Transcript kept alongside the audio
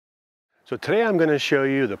So today I'm going to show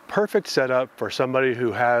you the perfect setup for somebody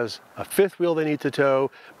who has a fifth wheel they need to tow,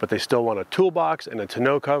 but they still want a toolbox and a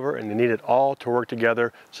tonneau cover, and they need it all to work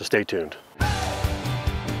together, so stay tuned.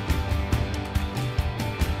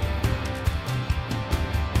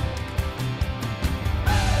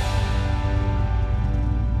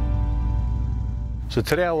 So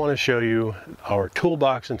today I want to show you our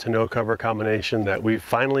toolbox and tonneau cover combination that we've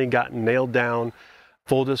finally gotten nailed down.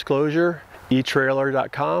 Full disclosure,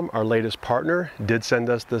 eTrailer.com, our latest partner, did send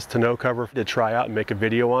us this tonneau cover to try out and make a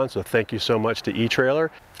video on, so thank you so much to eTrailer.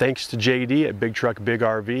 Thanks to JD at Big Truck Big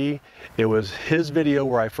RV. It was his video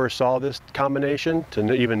where I first saw this combination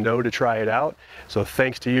to even know to try it out, so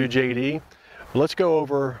thanks to you, JD. Let's go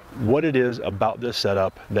over what it is about this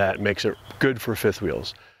setup that makes it good for fifth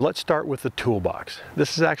wheels. Let's start with the toolbox.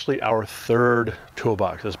 This is actually our third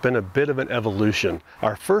toolbox. It's been a bit of an evolution.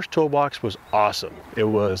 Our first toolbox was awesome. It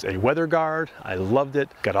was a weather guard. I loved it.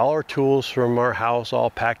 Got all our tools from our house all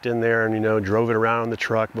packed in there and, drove it around in the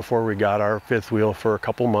truck before we got our fifth wheel for a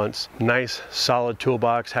couple months. Nice, solid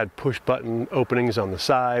toolbox, had push button openings on the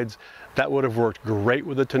sides. That would have worked great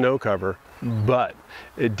with a tonneau cover, but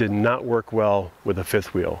it did not work well with a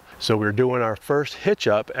fifth wheel. So we're doing our first hitch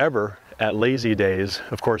up ever at Lazy Days.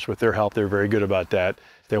 Of course, with their help, they're very good about that.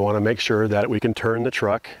 They want to make sure that we can turn the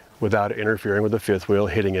truck without interfering with the fifth wheel,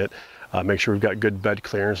 hitting it, make sure we've got good bed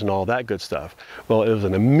clearance and all that good stuff. Well, it was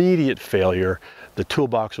an immediate failure. The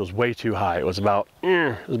toolbox was way too high. It was about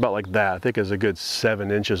like that. I think it was a good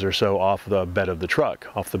 7 inches or so off the bed of the truck,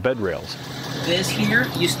 off the bed rails. This here,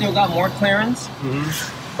 you still got more clearance,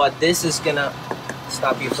 but this is gonna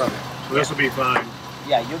stop you from it. So this will be fine.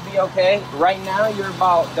 Yeah, you'll be okay. Right now,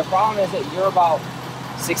 the problem is that you're about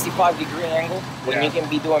 65-degree angle when you can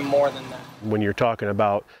be doing more than that. When you're talking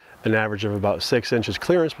about an average of about 6 inches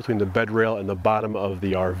clearance between the bed rail and the bottom of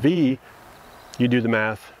the RV, you do the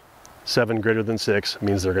math, 7 greater than 6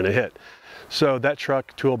 means they're gonna hit. So that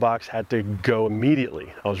truck toolbox had to go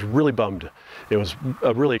immediately. I was really bummed. It was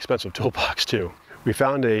a really expensive toolbox too. We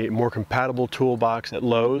found a more compatible toolbox at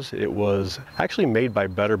Lowe's. It was actually made by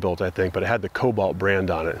Betterbuilt, I think, but it had the Cobalt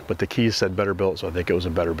brand on it. But the keys said Betterbuilt, so I think it was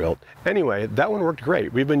a Betterbuilt. Anyway, that one worked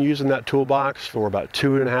great. We've been using that toolbox for about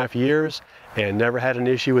 2.5 years and never had an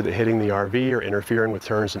issue with it hitting the RV or interfering with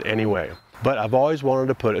turns in any way. But I've always wanted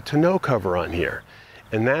to put a tonneau cover on here.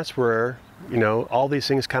 And that's where, all these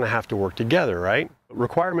things kind of have to work together, right?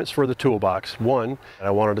 Requirements for the toolbox. One, I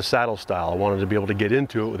wanted a saddle style. I wanted to be able to get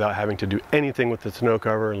into it without having to do anything with the tonneau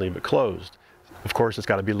cover and leave it closed. Of course, it's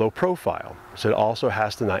got to be low profile. So it also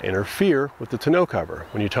has to not interfere with the tonneau cover.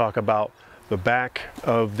 When you talk about the back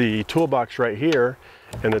of the toolbox right here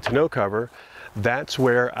and the tonneau cover, that's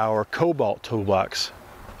where our Cobalt toolbox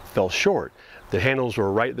fell short. The handles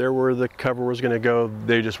were right there where the cover was going to go.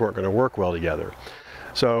 They just weren't going to work well together.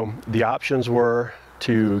 So the options were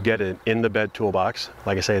to get an in the bed toolbox.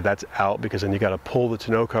 Like I say, that's out because then you got to pull the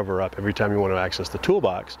tonneau cover up every time you want to access the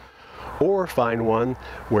toolbox, or find one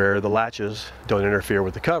where the latches don't interfere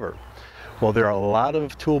with the cover. Well, there are a lot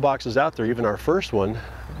of toolboxes out there, even our first one,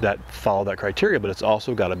 that follow that criteria, but it's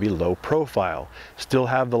also got to be low profile. Still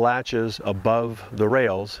have the latches above the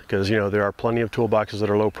rails because, there are plenty of toolboxes that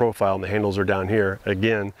are low profile and the handles are down here.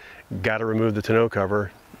 Again, got to remove the tonneau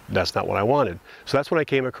cover. That's not what I wanted. So that's when I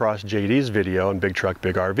came across JD's video on Big Truck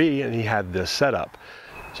Big RV, and he had this setup.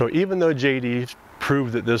 So even though JD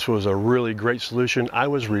proved that this was a really great solution, I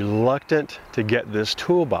was reluctant to get this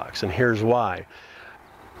toolbox, and here's why.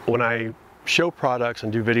 When I show products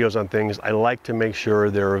and do videos on things, I like to make sure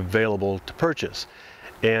they're available to purchase,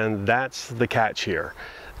 and that's the catch here.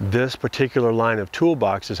 This particular line of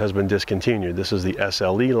toolboxes has been discontinued. This is the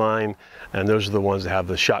SLE line, and those are the ones that have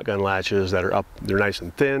the shotgun latches that are up. They're nice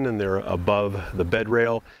and thin, and they're above the bed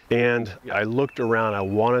rail. And I looked around. I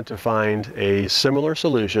wanted to find a similar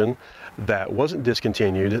solution that wasn't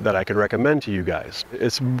discontinued that I could recommend to you guys.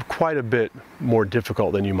 It's quite a bit more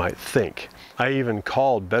difficult than you might think. I even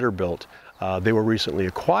called Betterbuilt. They were recently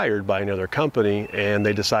acquired by another company, and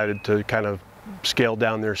they decided to kind of scale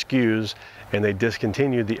down their SKUs, and they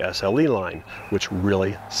discontinued the SLE line, which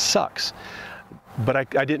really sucks. But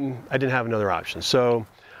I didn't have another option. So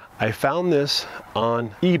I found this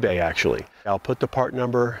on eBay, actually. I'll put the part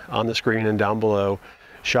number on the screen and down below.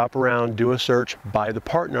 Shop around, do a search by the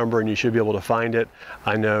part number, and you should be able to find it.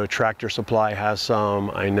 I know Tractor Supply has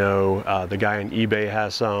some. I know the guy on eBay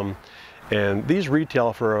has some. And these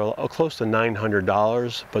retail for close to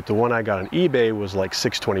 $900, but the one I got on eBay was like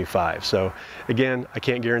 $625. So again, I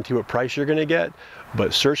can't guarantee what price you're gonna get,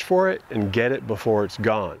 but search for it and get it before it's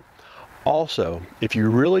gone. Also, if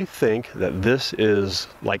you really think that this is,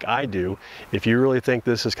 like I do, if you really think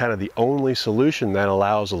this is kind of the only solution that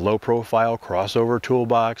allows a low profile crossover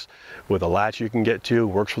toolbox with a latch you can get to,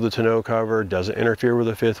 works with the tonneau cover, doesn't interfere with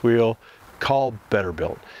the fifth wheel, call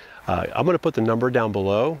Betterbuilt. I'm going to put the number down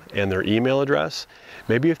below and their email address.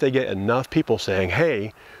 Maybe if they get enough people saying,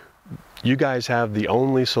 hey, you guys have the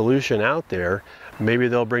only solution out there, maybe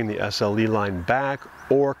they'll bring the SLE line back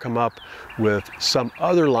or come up with some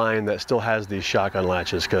other line that still has these shotgun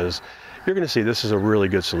latches, because you're going to see this is a really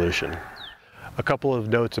good solution. A couple of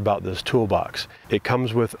notes about this toolbox. It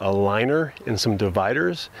comes with a liner and some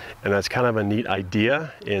dividers, and that's kind of a neat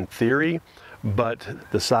idea in theory, but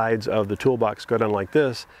the sides of the toolbox go down like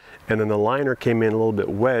this, and then the liner came in a little bit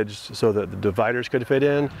wedged so that the dividers could fit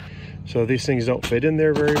in. So these things don't fit in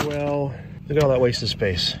there very well. Look at all that wasted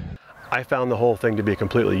space. I found the whole thing to be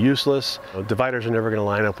completely useless. Dividers are never going to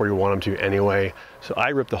line up where you want them to anyway. So I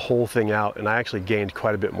ripped the whole thing out, and I actually gained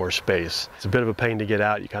quite a bit more space. It's a bit of a pain to get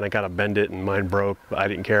out. You kind of got to bend it, and mine broke, but I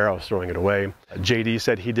didn't care. I was throwing it away. JD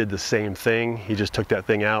said he did the same thing. He just took that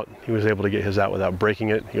thing out. He was able to get his out without breaking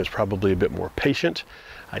it. He was probably a bit more patient.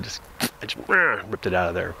 I just ripped it out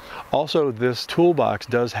of there. Also, this toolbox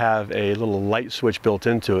does have a little light switch built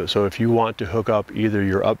into it. So if you want to hook up either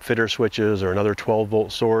your upfitter switches or another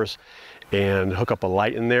 12-volt source and hook up a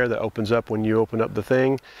light in there that opens up when you open up the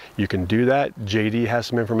thing, you can do that. JD has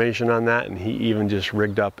some information on that, and he even just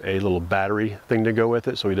rigged up a little battery thing to go with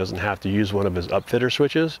it so he doesn't have to use one of his upfitter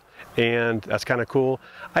switches. And that's kind of cool.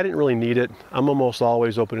 I didn't really need it. I'm almost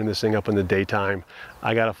always opening this thing up in the daytime.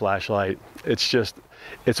 I got a flashlight.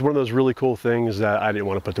 It's one of those really cool things that I didn't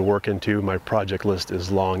want to put the work into. My project list is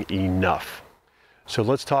long enough. So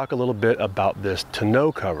let's talk a little bit about this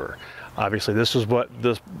tonneau cover. Obviously, this is what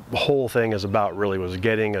this whole thing is about, really, was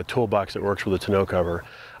getting a toolbox that works with a tonneau cover.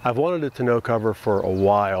 I've wanted a tonneau cover for a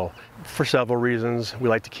while for several reasons. We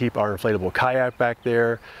like to keep our inflatable kayak back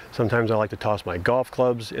there. Sometimes I like to toss my golf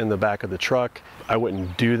clubs in the back of the truck. I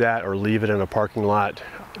wouldn't do that or leave it in a parking lot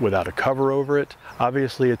without a cover over it.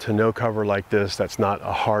 Obviously, a tonneau cover like this that's not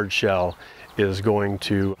a hard shell is going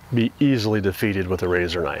to be easily defeated with a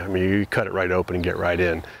razor knife. I mean, you cut it right open and get right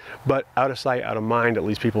in. But out of sight, out of mind, at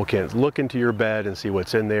least people can look into your bed and see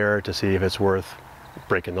what's in there to see if it's worth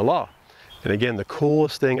breaking the law. And again, the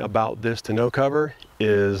coolest thing about this tonneau cover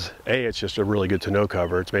is A, it's just a really good tonneau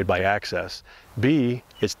cover. It's made by Access. B,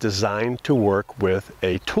 it's designed to work with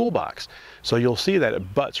a toolbox. So you'll see that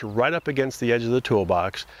it butts right up against the edge of the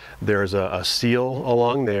toolbox. There's a seal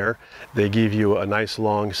along there. They give you a nice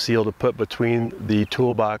long seal to put between the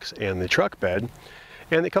toolbox and the truck bed.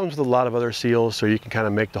 And it comes with a lot of other seals, so you can kind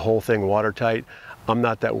of make the whole thing watertight. I'm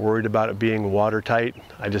not that worried about it being watertight.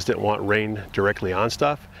 I just didn't want rain directly on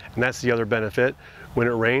stuff. And that's the other benefit. When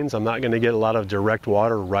it rains, I'm not going to get a lot of direct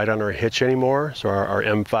water right on our hitch anymore. So our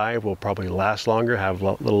M5 will probably last longer, have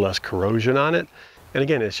a little less corrosion on it. And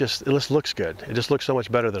again, it just looks good. It just looks so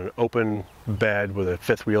much better than an open bed with a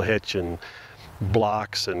fifth wheel hitch and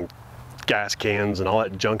blocks and gas cans and all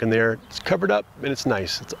that junk in there. It's covered up and it's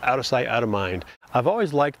nice. It's out of sight, out of mind. I've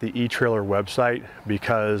always liked the eTrailer website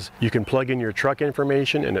because you can plug in your truck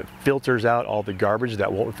information and it filters out all the garbage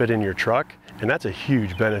that won't fit in your truck. And that's a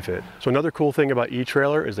huge benefit. So another cool thing about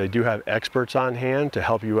eTrailer is they do have experts on hand to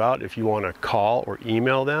help you out if you want to call or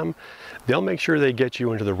email them. They'll make sure they get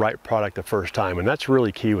you into the right product the first time, and that's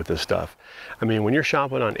really key with this stuff. I mean, when you're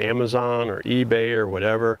shopping on Amazon or eBay or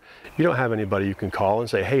whatever, you don't have anybody you can call and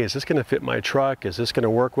say, hey, is this going to fit my truck? Is this going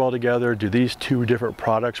to work well together? Do these two different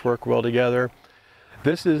products work well together?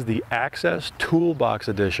 This is the Access Toolbox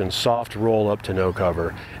Edition soft roll-up tonneau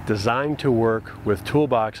cover, designed to work with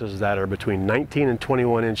toolboxes that are between 19 and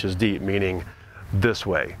 21 inches deep, meaning this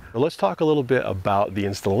way. Let's talk a little bit about the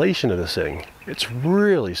installation of this thing. It's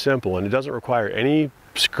really simple, and it doesn't require any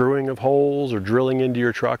screwing of holes or drilling into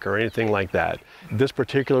your truck or anything like that. This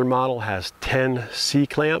particular model has 10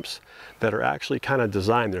 C-clamps that are actually kind of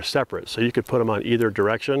designed, they're separate, so you could put them on either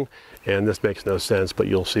direction, and this makes no sense, but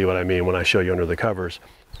you'll see what I mean when I show you under the covers.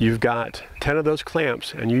 You've got 10 of those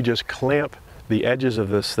clamps, and you just clamp the edges of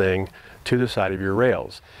this thing to the side of your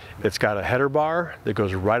rails. It's got a header bar that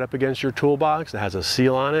goes right up against your toolbox. It has a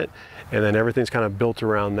seal on it, and then everything's kind of built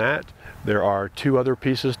around that. There are 2 other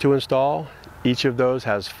pieces to install. Each of those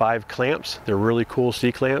has 5 clamps. They're really cool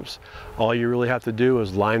C-clamps. All you really have to do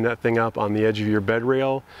is line that thing up on the edge of your bed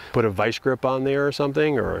rail, put a vice grip on there or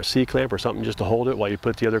something, or a C-clamp or something just to hold it while you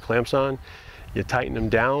put the other clamps on. You tighten them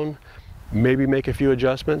down, maybe make a few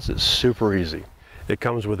adjustments. It's super easy. It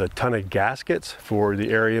comes with a ton of gaskets for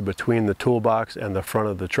the area between the toolbox and the front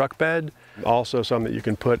of the truck bed. Also some that you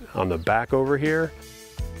can put on the back over here.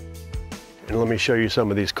 and let me show you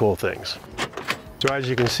some of these cool things. So as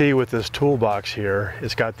you can see with this toolbox here,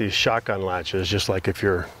 it's got these shotgun latches, just like if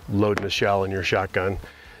you're loading a shell in your shotgun.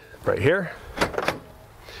 Right here,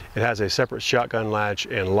 it has a separate shotgun latch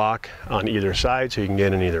and lock on either side, so you can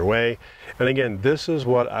get in either way. And again, this is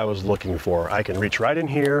what I was looking for. I can reach right in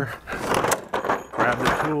here, grab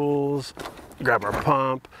the tools, grab our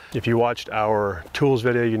pump. If you watched our tools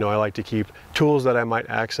video, you know I like to keep tools that I might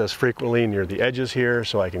access frequently near the edges here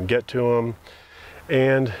so I can get to them.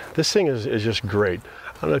 And this thing is just great.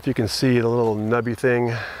 I don't know if you can see the little nubby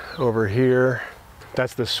thing over here.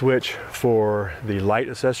 That's the switch for the light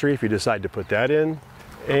accessory if you decide to put that in.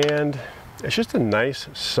 And it's just a nice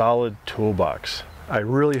solid toolbox. I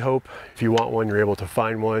really hope if you want one, you're able to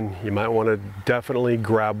find one. You might want to definitely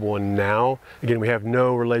grab one now. Again, we have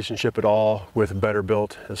no relationship at all with Better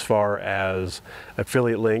Built as far as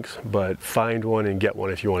affiliate links, but find one and get one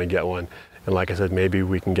if you want to get one. And like I said, maybe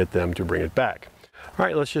we can get them to bring it back. All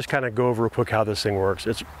right, let's just kind of go over real quick how this thing works.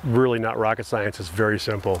 It's really not rocket science, it's very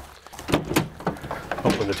simple.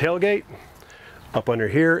 Open the tailgate. Up under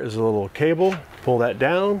here is a little cable. Pull that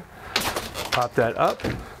down, pop that up,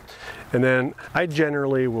 and then I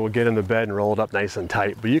generally will get in the bed and roll it up nice and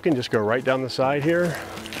tight, but you can just go right down the side here.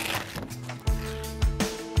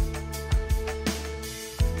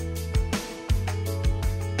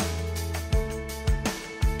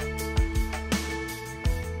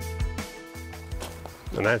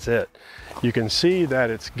 And that's it. You can see that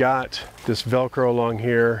it's got this Velcro along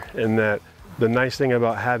here, and that the nice thing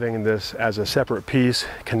about having this as a separate piece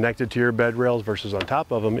connected to your bed rails versus on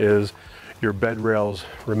top of them is your bed rails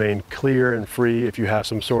remain clear and free if you have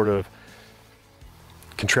some sort of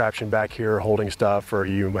contraption back here holding stuff, or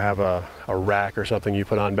you have a rack or something you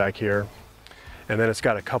put on back here. And then it's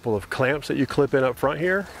got a couple of clamps that you clip in up front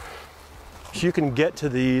here. So you can get to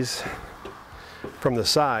these from the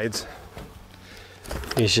sides.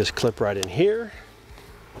 These just clip right in here,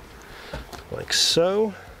 like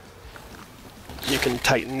so. You can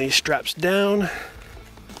tighten these straps down.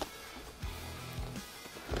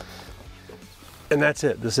 And that's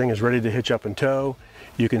it. This thing is ready to hitch up and tow.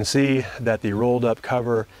 You can see that the rolled up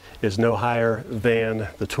cover is no higher than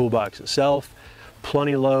the toolbox itself.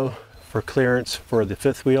 Plenty low for clearance for the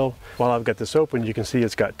fifth wheel. While I've got this open, you can see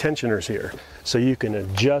it's got tensioners here. So you can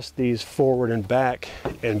adjust these forward and back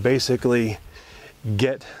and basically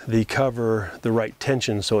get the cover the right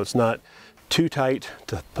tension so it's not too tight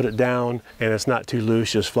to put it down and it's not too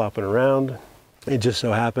loose just flopping around. It just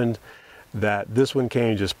so happened that this one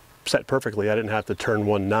came just set perfectly. I didn't have to turn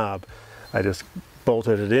one knob. I just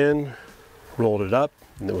bolted it in, rolled it up,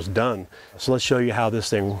 and it was done. So let's show you how this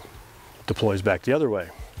thing deploys back the other way.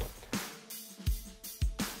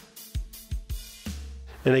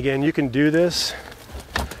 And again, you can do this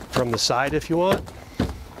from the side if you want.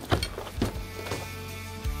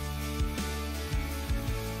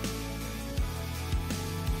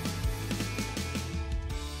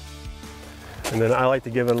 And then I like to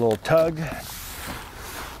give it a little tug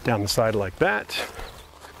down the side like that.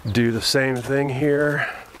 Do the same thing here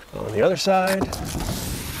on the other side.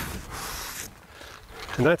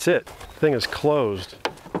 And that's it. The thing is closed.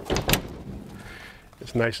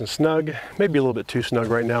 It's nice and snug. Maybe a little bit too snug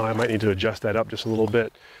right now. I might need to adjust that up just a little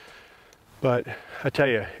bit. But I tell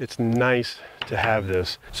you, it's nice to have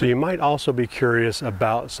this. So you might also be curious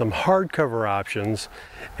about some hardcover options,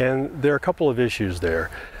 and there are a couple of issues there.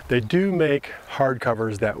 They do make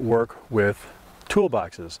hardcovers that work with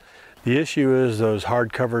toolboxes. The issue is those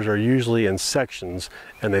hardcovers are usually in sections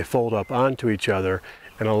and they fold up onto each other,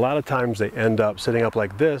 and a lot of times they end up sitting up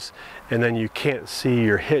like this, and then you can't see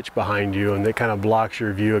your hitch behind you, and it kind of blocks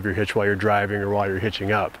your view of your hitch while you're driving or while you're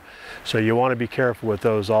hitching up. So you want to be careful with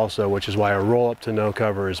those also, which is why a roll-up tonneau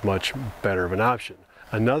cover is much better of an option.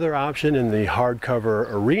 Another option in the hardcover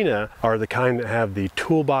arena are the kind that have the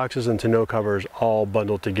toolboxes and tonneau covers all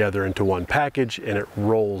bundled together into one package, and it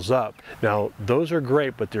rolls up. Now, those are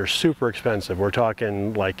great, but they're super expensive. We're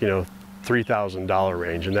talking like, you know, $3,000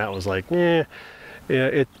 range, and that was like,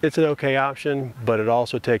 it's an okay option, but it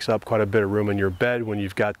also takes up quite a bit of room in your bed when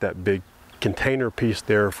you've got that big container piece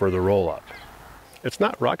there for the roll-up. It's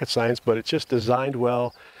not rocket science, but it's just designed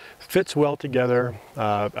well, fits well together.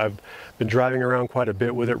 I've been driving around quite a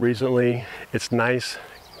bit with it recently. It's nice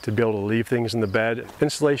to be able to leave things in the bed.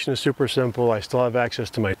 Installation is super simple. I still have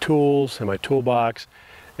access to my tools and my toolbox,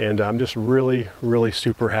 and I'm just really, really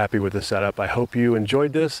super happy with the setup. I hope you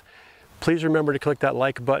enjoyed this. Please remember to click that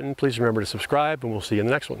like button. Please remember to subscribe, and we'll see you in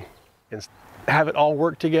the next one. And have it all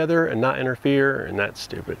work together and not interfere, and that's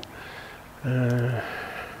stupid.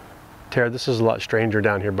 Tara, this is a lot stranger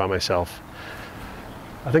down here by myself.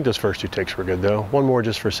 I think those first two takes were good though. One more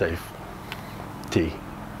just for safe. T.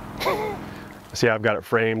 See, I've got it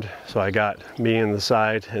framed, so I got me in the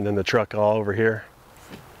side and then the truck all over here.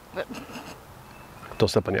 Don't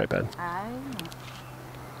step on the iPad. I know.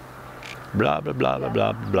 Blah, blah, blah, blah,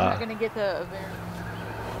 blah, blah. I'm not gonna get the very...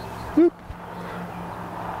 Whoop.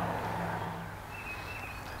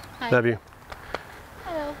 Hi. Love you.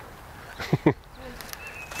 Hello.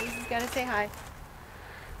 Lisa's gotta say hi.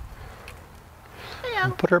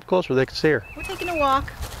 Hello. Put her up closer, they can see her. We're taking a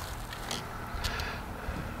walk.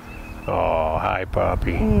 Oh, hi,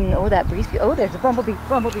 puppy. Oh, that breeze. Oh, there's a bumblebee.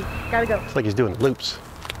 Bumblebee. Gotta go. It's like he's doing loops.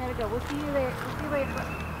 Gotta go. We'll see you later. We'll see you later.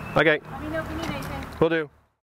 Okay, Let me know if you need anything. will do.